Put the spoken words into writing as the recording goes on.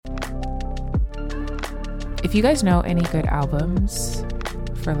If you guys know any good albums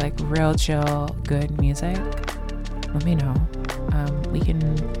for like real chill, good music, let me know. We can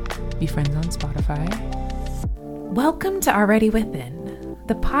be friends on Spotify. Welcome to Already Within,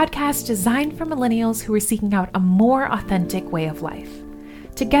 the podcast designed for millennials who are seeking out a more authentic way of life.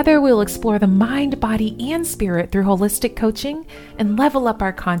 Together, we'll explore the mind, body, and spirit through holistic coaching and level up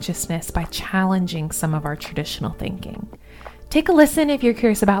our consciousness by challenging some of our traditional thinking. Take a listen if you're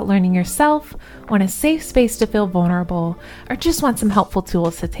curious about learning yourself, want a safe space to feel vulnerable, or just want some helpful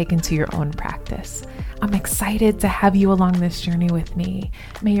tools to take into your own practice. I'm excited to have you along this journey with me.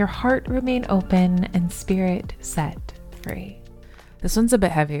 May your heart remain open and spirit set free. This one's a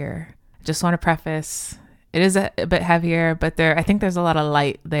bit heavier. I just want to preface, it is a bit heavier, but I think there's a lot of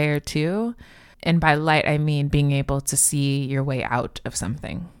light there too. And by light, I mean being able to see your way out of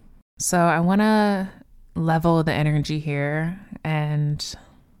something. So I want to level the energy here and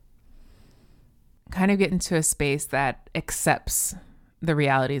kind of get into a space that accepts the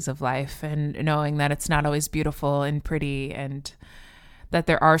realities of life and knowing that it's not always beautiful and pretty and that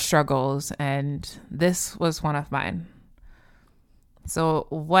there are struggles, and this was one of mine. So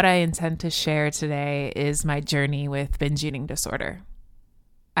what I intend to share today is my journey with binge eating disorder.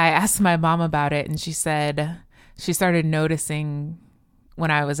 I asked my mom about it, and she said she started noticing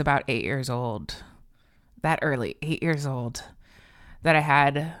when I was about 8 years old, that early, 8 years old, that I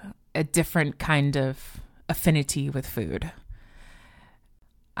had a different kind of affinity with food.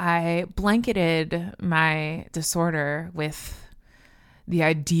 I blanketed my disorder with the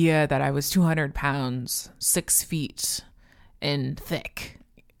idea that I was 200 pounds, 6 feet, and thick.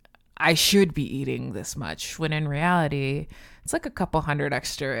 I should be eating this much, when in reality, it's like a couple hundred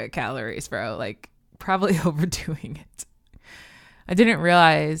extra calories, bro. Like, probably overdoing it. I didn't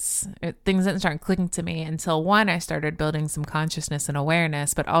realize things didn't start clicking to me until one, I started building some consciousness and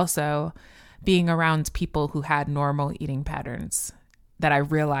awareness, but also being around people who had normal eating patterns that I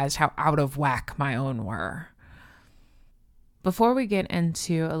realized how out of whack my own were. Before we get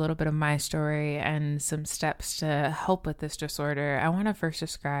into a little bit of my story and some steps to help with this disorder, I want to first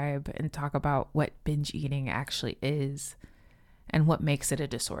describe and talk about what binge eating actually is and what makes it a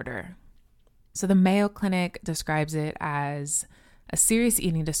disorder. So the Mayo Clinic describes it as a serious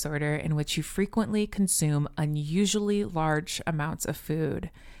eating disorder in which you frequently consume unusually large amounts of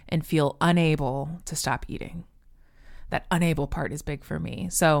food and feel unable to stop eating. That unable part is big for me.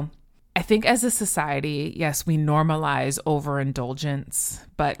 So I think as a society, yes, we normalize overindulgence,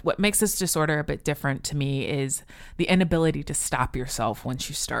 but what makes this disorder a bit different to me is the inability to stop yourself once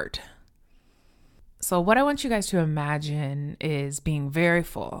you start. So what I want you guys to imagine is being very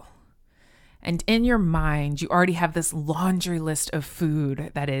full. And in your mind, you already have this laundry list of food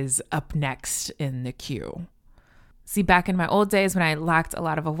that is up next in the queue. See, back in my old days when I lacked a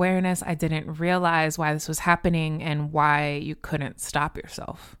lot of awareness, I didn't realize why this was happening and why you couldn't stop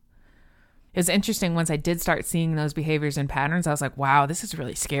yourself. It was interesting, once I did start seeing those behaviors and patterns, I was like, wow, this is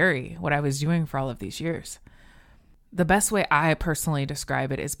really scary, what I was doing for all of these years. The best way I personally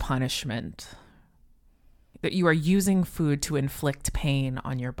describe it is punishment. That you are using food to inflict pain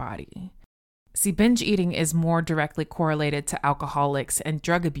on your body. See, binge eating is more directly correlated to alcoholics and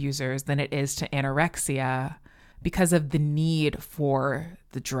drug abusers than it is to anorexia because of the need for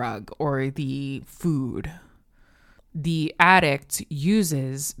the drug or the food. The addict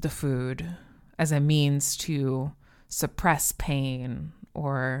uses the food as a means to suppress pain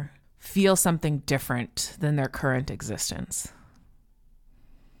or feel something different than their current existence.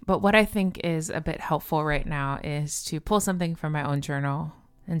 But what I think is a bit helpful right now is to pull something from my own journal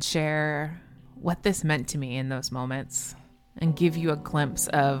and share what this meant to me in those moments and give you a glimpse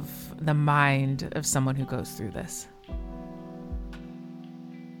of the mind of someone who goes through this.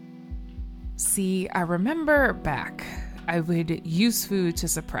 See, I remember back, I would use food to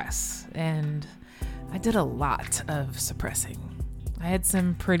suppress, and I did a lot of suppressing. I had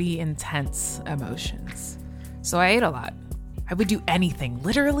some pretty intense emotions, so I ate a lot. I would do anything,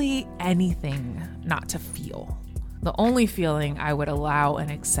 literally anything, not to feel. The only feeling I would allow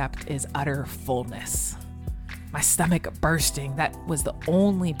and accept is utter fullness. My stomach bursting, that was the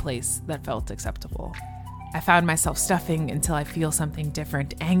only place that felt acceptable. I found myself stuffing until I feel something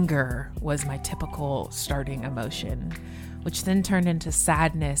different. Anger was my typical starting emotion, which then turned into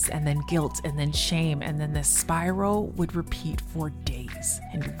sadness and then guilt and then shame. And then this spiral would repeat for days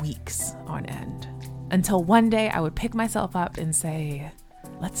and weeks on end. Until one day I would pick myself up and say,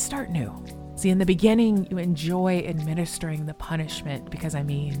 let's start new. See, in the beginning, you enjoy administering the punishment because,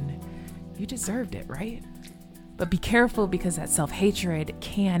 you deserved it, right? But be careful, because that self-hatred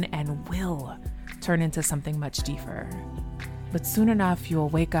can and will turn into something much deeper. But soon enough, you will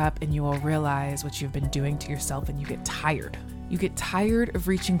wake up and you will realize what you've been doing to yourself, and you get tired. You get tired of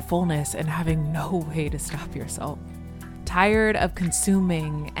reaching fullness and having no way to stop yourself. Tired of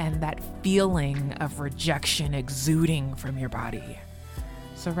consuming and that feeling of rejection exuding from your body.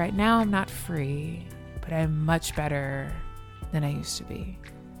 So right now I'm not free, but I'm much better than I used to be.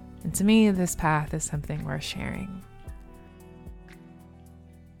 And to me, this path is something worth sharing.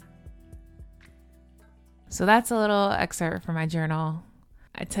 So that's a little excerpt from my journal.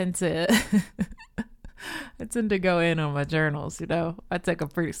 I tend to go in on my journals, I take them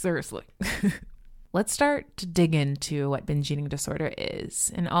pretty seriously. Let's start to dig into what binge eating disorder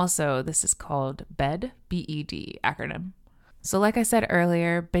is. And also, this is called BED, B-E-D acronym. So like I said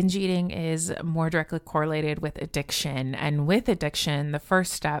earlier, binge eating is more directly correlated with addiction. And with addiction, the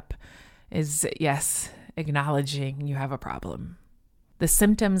first step is, yes, acknowledging you have a problem. The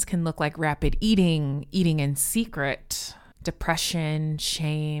symptoms can look like rapid eating, eating in secret, depression,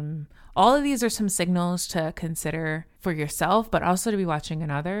 shame. All of these are some signals to consider for yourself, but also to be watching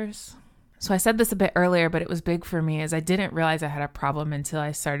in others. So I said this a bit earlier, but it was big for me as I didn't realize I had a problem until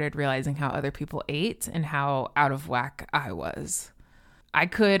I started realizing how other people ate and how out of whack I was. I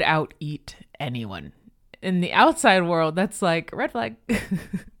could out-eat anyone. In the outside world, that's like red flag.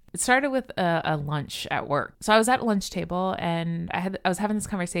 It started with a lunch at work. So I was at a lunch table and I was having this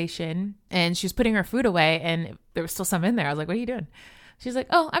conversation and she was putting her food away and there was still some in there. I was like, what are you doing? She's like,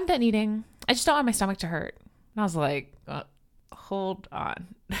 oh, I'm done eating. I just don't want my stomach to hurt. And I was like, hold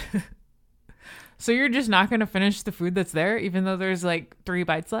on. So you're just not going to finish the food that's there, even though there's like 3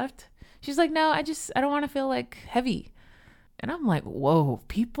 bites left? She's like, no, I don't want to feel like heavy. And I'm like, whoa,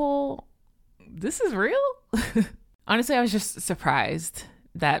 people, this is real? Honestly, I was just surprised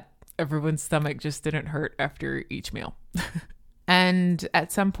that everyone's stomach just didn't hurt after each meal. And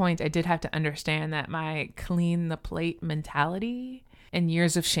at some point, I did have to understand that my clean the plate mentality and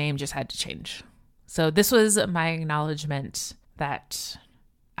years of shame just had to change. So this was my acknowledgement that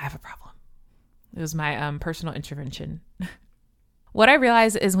I have a problem. It was my personal intervention. What I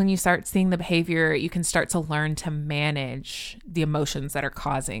realized is when you start seeing the behavior, you can start to learn to manage the emotions that are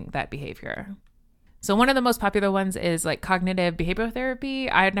causing that behavior. So one of the most popular ones is like cognitive behavioral therapy.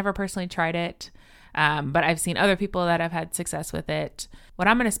 I had never personally tried it, but I've seen other people that have had success with it. What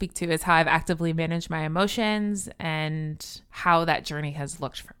I'm going to speak to is how I've actively managed my emotions and how that journey has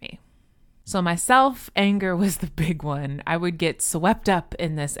looked for me. So myself, anger was the big one. I would get swept up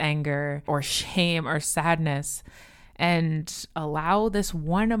in this anger or shame or sadness and allow this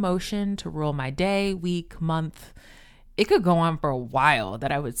one emotion to rule my day, week, month. It could go on for a while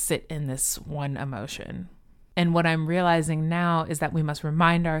that I would sit in this one emotion. And what I'm realizing now is that we must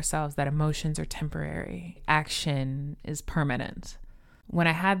remind ourselves that emotions are temporary. Action is permanent. When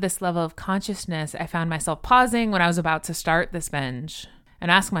I had this level of consciousness, I found myself pausing when I was about to start this binge and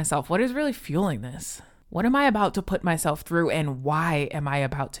ask myself, what is really fueling this? What am I about to put myself through and why am I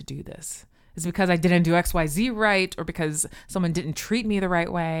about to do this? Is it because I didn't do XYZ right or because someone didn't treat me the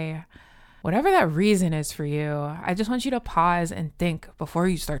right way? Whatever that reason is for you, I just want you to pause and think before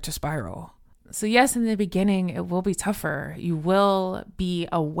you start to spiral. So yes, in the beginning, it will be tougher. You will be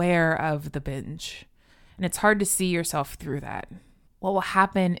aware of the binge, and it's hard to see yourself through that. What will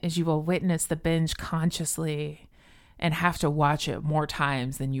happen is you will witness the binge consciously and have to watch it more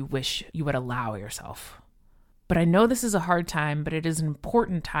times than you wish you would allow yourself. But I know this is a hard time, but it is an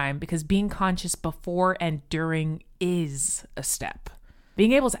important time because being conscious before and during is a step.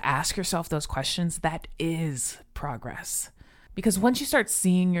 Being able to ask yourself those questions, that is progress. Because once you start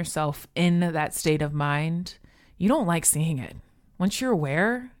seeing yourself in that state of mind, you don't like seeing it. Once you're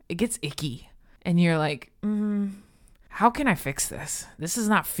aware, it gets icky. And you're like, how can I fix this? This does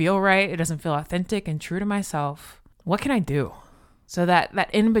not feel right. It doesn't feel authentic and true to myself. What can I do? So that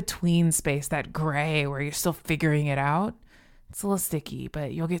in-between space, that gray where you're still figuring it out, it's a little sticky,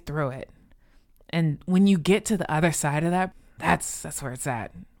 but you'll get through it. And when you get to the other side of that, that's where it's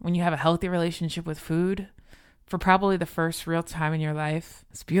at. When you have a healthy relationship with food, for probably the first real time in your life,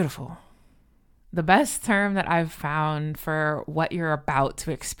 it's beautiful. The best term that I've found for what you're about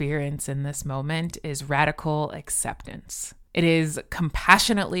to experience in this moment is radical acceptance. It is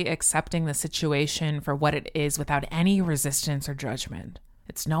compassionately accepting the situation for what it is without any resistance or judgment.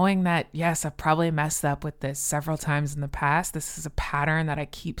 It's knowing that, yes, I've probably messed up with this several times in the past. This is a pattern that I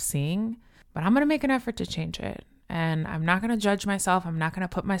keep seeing, but I'm going to make an effort to change it. And I'm not going to judge myself. I'm not going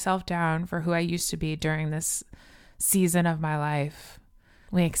to put myself down for who I used to be during this season of my life.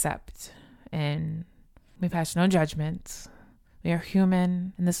 We accept and we pass no judgments. We are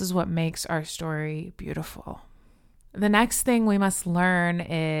human, and this is what makes our story beautiful. The next thing we must learn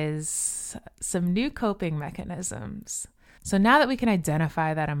is some new coping mechanisms. So now that we can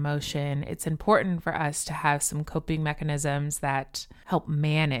identify that emotion, it's important for us to have some coping mechanisms that help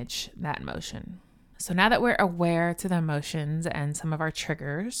manage that emotion. So now that we're aware to the emotions and some of our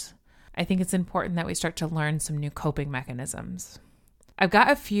triggers, I think it's important that we start to learn some new coping mechanisms. I've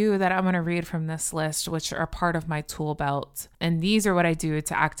got a few that I'm going to read from this list, which are part of my tool belt. And these are what I do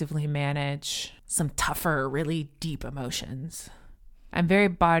to actively manage some tougher, really deep emotions. I'm very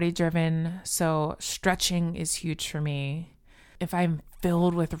body driven, so stretching is huge for me. If I'm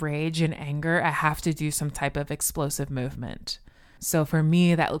filled with rage and anger, I have to do some type of explosive movement. So for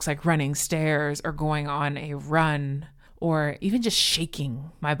me, that looks like running stairs or going on a run or even just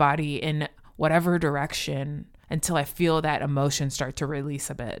shaking my body in whatever direction until I feel that emotion start to release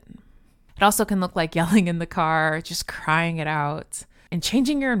a bit. It also can look like yelling in the car, just crying it out, and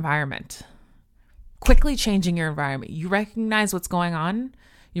changing your environment. Quickly changing your environment. You recognize what's going on.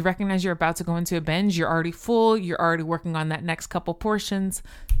 You recognize you're about to go into a binge. You're already full. You're already working on that next couple portions.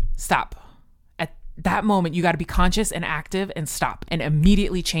 Stop. At that moment, you got to be conscious and active and stop and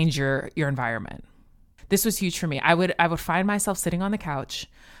immediately change your environment. This was huge for me. I would find myself sitting on the couch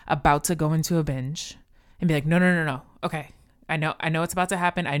about to go into a binge and be like, no. Okay. I know what's about to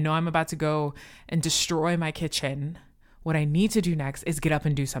happen. I know I'm about to go and destroy my kitchen. What I need to do next is get up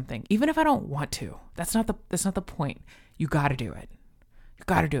and do something, even if I don't want to. That's not the point. You got to do it. You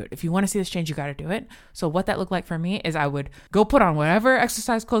got to do it. If you want to see this change, you got to do it. So what that looked like for me is I would go put on whatever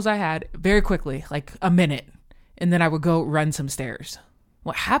exercise clothes I had very quickly, like a minute, and then I would go run some stairs.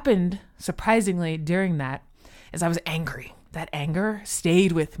 What happened, surprisingly, during that is I was angry. That anger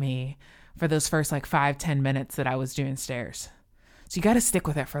stayed with me for those first 5-10 minutes that I was doing stairs. So you got to stick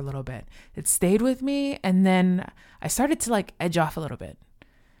with it for a little bit. It stayed with me, and then I started to edge off a little bit.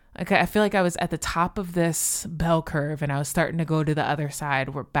 I feel like I was at the top of this bell curve, and I was starting to go to the other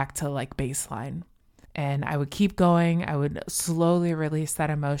side. We're back to baseline. And I would keep going. I would slowly release that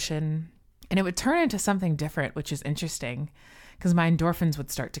emotion, and it would turn into something different, which is interesting because my endorphins would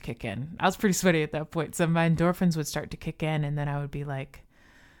start to kick in. I was pretty sweaty at that point. So my endorphins would start to kick in, and then I would be like,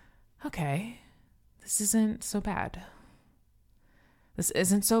 okay, this isn't so bad. This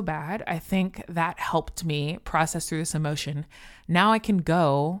isn't so bad. I think that helped me process through this emotion. Now I can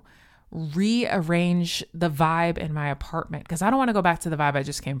go rearrange the vibe in my apartment because I don't want to go back to the vibe I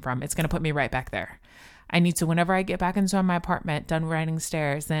just came from. It's going to put me right back there. I need to, whenever I get back into my apartment, done riding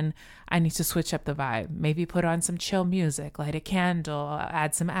stairs, then I need to switch up the vibe. Maybe put on some chill music, light a candle,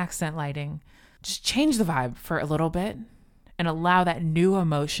 add some accent lighting. Just change the vibe for a little bit and allow that new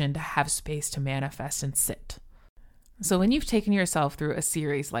emotion to have space to manifest and sit. So when you've taken yourself through a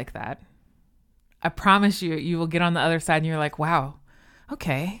series like that, I promise you will get on the other side and you're like, wow,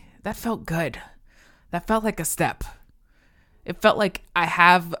 okay, that felt good. That felt like a step. It felt like I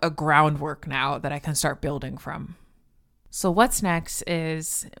have a groundwork now that I can start building from. So what's next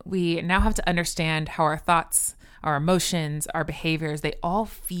is we now have to understand how our thoughts, our emotions, our behaviors, they all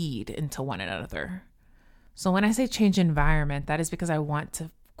feed into one another. So when I say change environment, that is because I want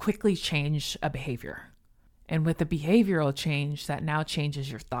to quickly change a behavior. And with the behavioral change, that now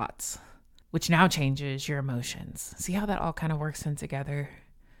changes your thoughts, which now changes your emotions. See how that all kind of works in together?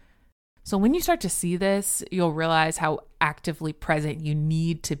 So when you start to see this, you'll realize how actively present you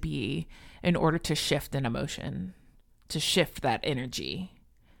need to be in order to shift an emotion, to shift that energy.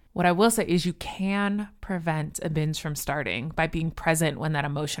 What I will say is you can prevent a binge from starting by being present when that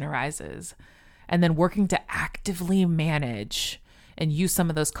emotion arises and then working to actively manage and use some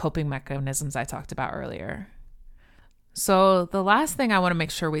of those coping mechanisms I talked about earlier. So the last thing I want to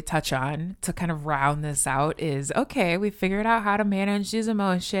make sure we touch on to kind of round this out is, okay, we figured out how to manage these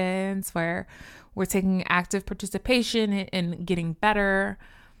emotions where we're taking active participation in getting better.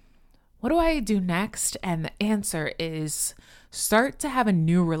 What do I do next? And the answer is start to have a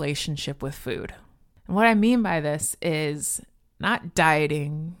new relationship with food. And what I mean by this is not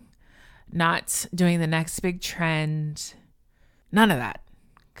dieting, not doing the next big trend, none of that.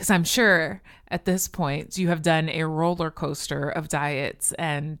 Because I'm sure at this point you have done a roller coaster of diets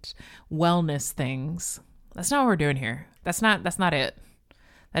and wellness things. That's not what we're doing here. That's not it.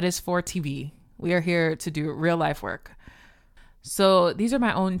 That is for TV. We are here to do real life work. So these are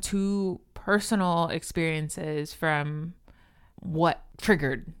my own 2 personal experiences from what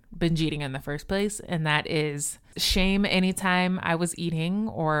triggered binge eating in the first place. And that is shame anytime I was eating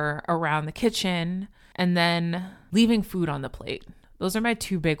or around the kitchen, and then leaving food on the plate. Those are my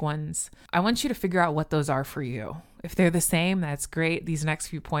 2 big ones. I want you to figure out what those are for you. If they're the same, that's great. These next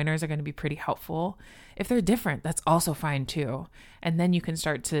few pointers are going to be pretty helpful. If they're different, that's also fine too. And then you can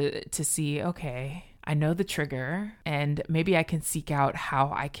start to see, okay, I know the trigger and maybe I can seek out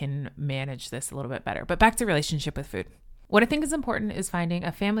how I can manage this a little bit better. But back to relationship with food. What I think is important is finding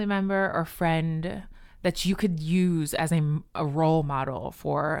a family member or friend that you could use as a role model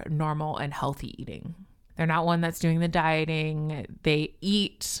for normal and healthy eating. They're not one that's doing the dieting. They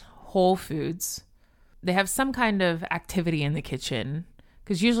eat whole foods. They have some kind of activity in the kitchen,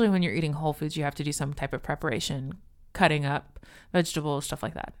 because usually when you're eating whole foods, you have to do some type of preparation, cutting up vegetables, stuff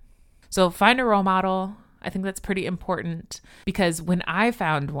like that. So find a role model. I think that's pretty important, because when I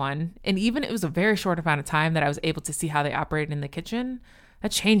found one, and even it was a very short amount of time that I was able to see how they operated in the kitchen, that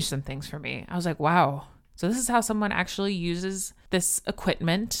changed some things for me. I was like, wow, so this is how someone actually uses this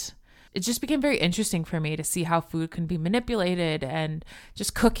equipment. It just became very interesting for me to see how food can be manipulated, and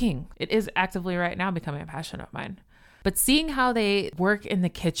just cooking. It is actively right now becoming a passion of mine. But seeing how they work in the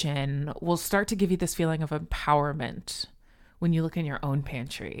kitchen will start to give you this feeling of empowerment when you look in your own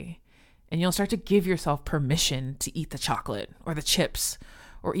pantry. And you'll start to give yourself permission to eat the chocolate or the chips,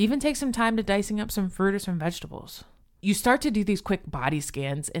 or even take some time to dicing up some fruit or some vegetables. You start to do these quick body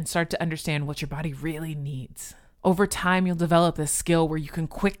scans and start to understand what your body really needs. Over time, you'll develop this skill where you can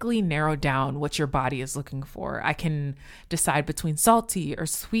quickly narrow down what your body is looking for. I can decide between salty or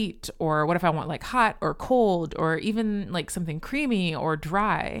sweet, or what if I want like hot or cold, or even like something creamy or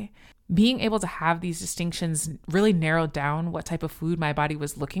dry. Being able to have these distinctions really narrowed down what type of food my body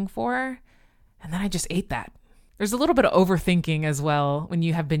was looking for. And then I just ate that. There's a little bit of overthinking as well when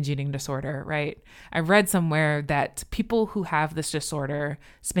you have binge eating disorder, right? I read somewhere that people who have this disorder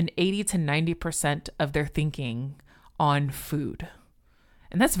spend 80 to 90% of their thinking on food.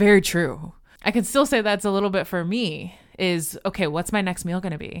 And that's very true. I can still say that's a little bit for me is, okay, what's my next meal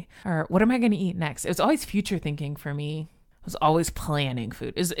going to be? Or what am I going to eat next? It was always future thinking for me. I was always planning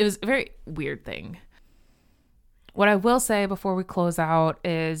food. It was a very weird thing. What I will say before we close out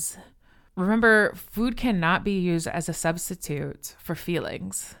is, remember, food cannot be used as a substitute for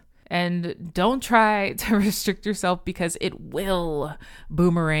feelings. And don't try to restrict yourself, because it will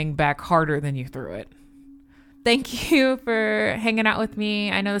boomerang back harder than you threw it. Thank you for hanging out with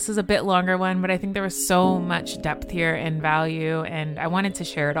me. I know this is a bit longer one, but I think there was so much depth here and value, and I wanted to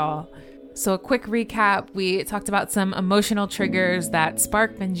share it all. So a quick recap, we talked about some emotional triggers that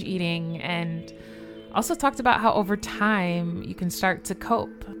spark binge eating, and also talked about how over time you can start to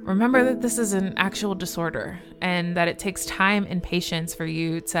cope. Remember that this is an actual disorder, and that it takes time and patience for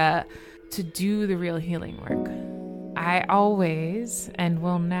you to do the real healing work. I always and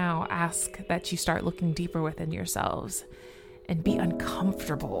will now ask that you start looking deeper within yourselves and be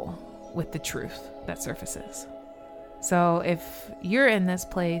uncomfortable with the truth that surfaces. So if you're in this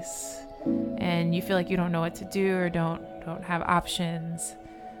place and you feel like you don't know what to do or don't have options,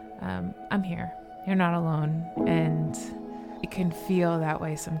 I'm here. You're not alone, and it can feel that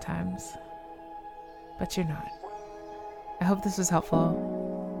way sometimes, but you're not. I hope this was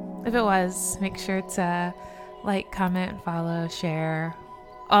helpful. If it was, make sure to like, comment, follow, share,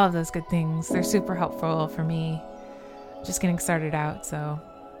 all of those good things. They're super helpful for me just getting started out, so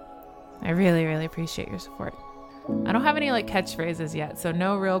I really, really appreciate your support. I don't have any like catchphrases yet, so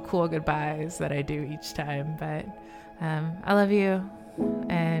no real cool goodbyes that I do each time, but I love you,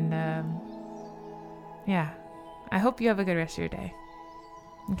 and yeah, I hope you have a good rest of your day.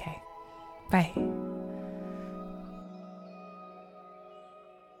 Okay, bye.